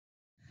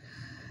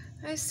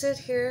I sit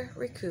here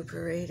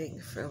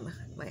recuperating from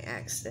my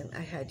accident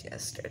I had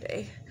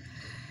yesterday.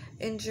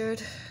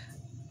 Injured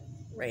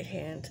right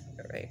hand,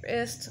 right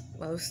wrist,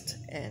 most,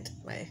 and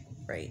my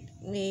right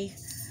knee.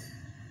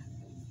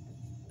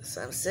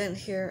 So I'm sitting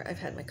here. I've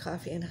had my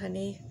coffee and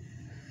honey.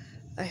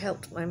 I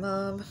helped my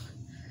mom.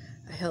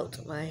 I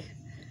helped my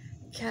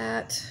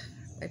cat,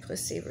 my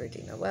pussy,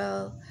 Rudy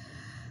Noel.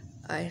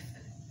 I've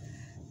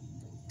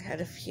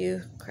had a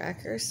few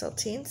crackers,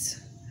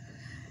 saltines,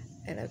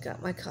 and I've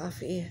got my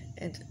coffee,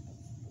 and it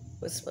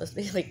was supposed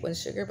to be like 1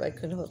 sugar, but I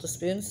couldn't hold a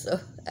spoon, so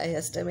I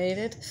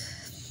estimated.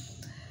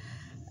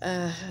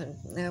 I'm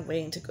now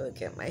waiting to go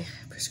get my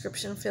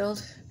prescription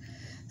filled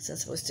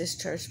since I was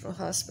discharged from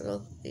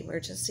hospital, the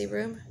emergency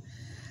room,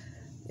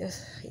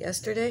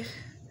 yesterday.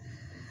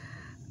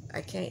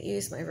 I can't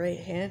use my right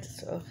hand,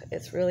 so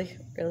it's really,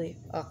 really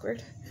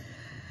awkward.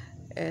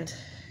 And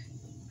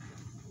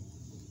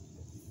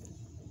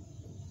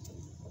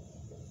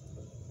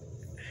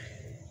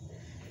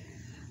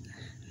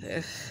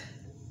I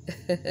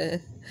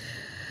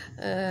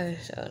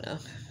don't know.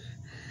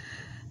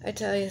 I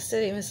tell you,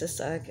 City of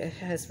Mississauga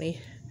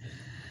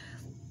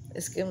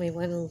it's given me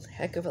one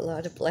heck of a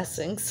lot of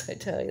blessings. I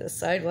tell you, the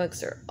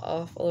sidewalks are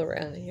awful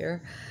around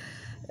here.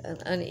 An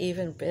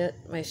uneven bit,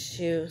 my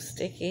shoe,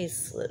 sticky,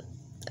 slipped,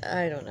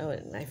 I don't know,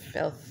 and I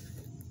fell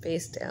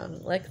face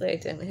down. Luckily, I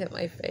didn't hit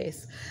my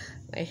face.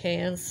 My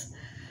hands,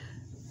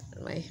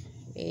 my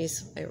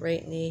knees, my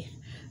right knee.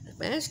 I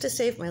managed to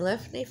save my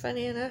left knee,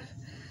 funny enough.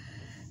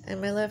 And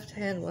my left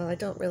hand, well, I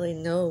don't really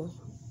know.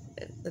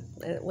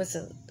 It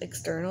wasn't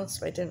external,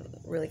 so I didn't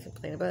really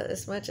complain about it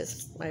as much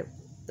as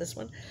this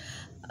one.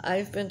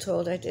 I've been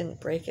told I didn't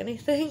break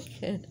anything.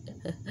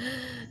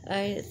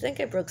 I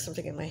think I broke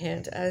something in my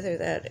hand. Either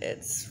that,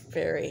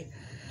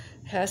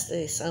 has to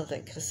be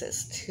something because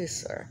it's too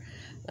sore.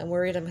 I'm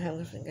worried I'm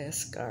having a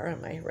scar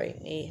on my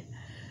right knee.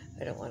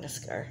 I don't want a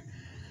scar.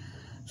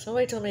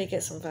 Somebody told me to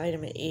get some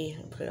vitamin E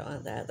and put it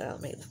on that.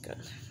 That'll make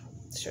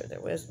sure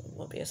there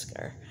won't be a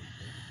scar.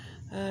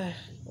 At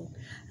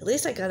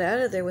least I got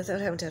out of there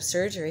without having to have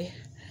surgery.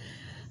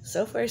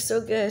 So far,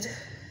 so good.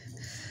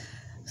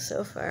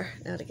 So far.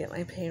 Now to get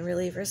my pain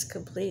relievers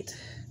complete.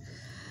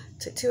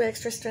 Took 2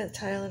 extra strength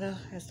Tylenol.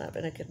 Has not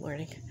been a good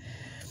morning.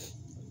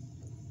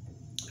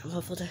 I'm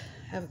hopeful to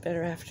have a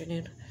better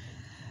afternoon.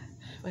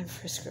 My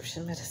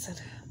prescription medicine.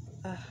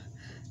 I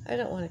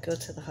don't want to go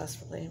to the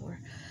hospital anymore.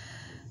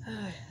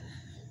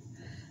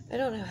 I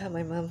don't know how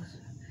my mom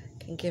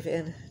can give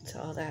in to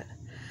all that.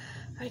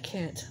 I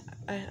can't.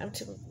 I'm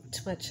too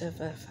much of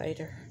a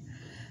fighter.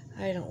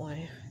 I don't want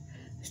to.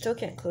 I still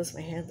can't close my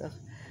hand though.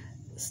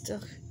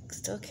 Still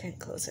can't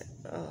close it.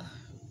 Oh,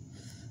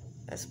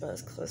 that's about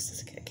as close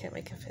as I can't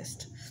make a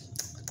fist.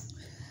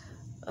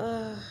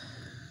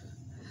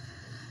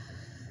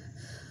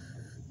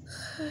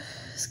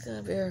 It's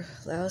gonna be a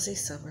lousy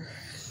summer.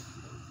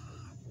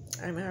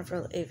 I'm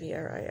Avril,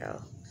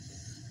 AVRIL,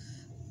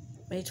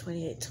 May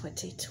 28,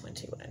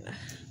 2021.